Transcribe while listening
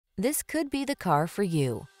This could be the car for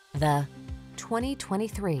you. The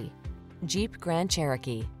 2023 Jeep Grand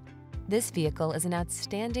Cherokee. This vehicle is an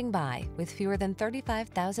outstanding buy with fewer than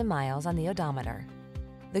 35,000 miles on the odometer.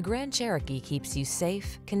 The Grand Cherokee keeps you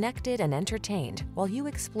safe, connected, and entertained while you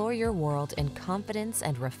explore your world in confidence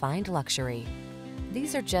and refined luxury.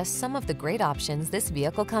 These are just some of the great options this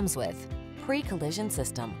vehicle comes with: pre-collision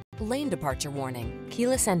system, lane departure warning,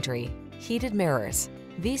 keyless entry, heated mirrors,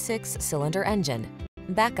 V6 cylinder engine,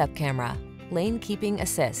 backup camera, lane keeping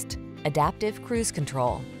assist, adaptive cruise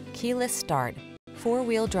control, keyless start,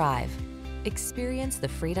 four-wheel drive. Experience the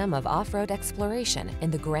freedom of off-road exploration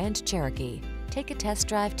in the Grand Cherokee. Take a test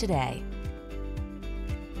drive today.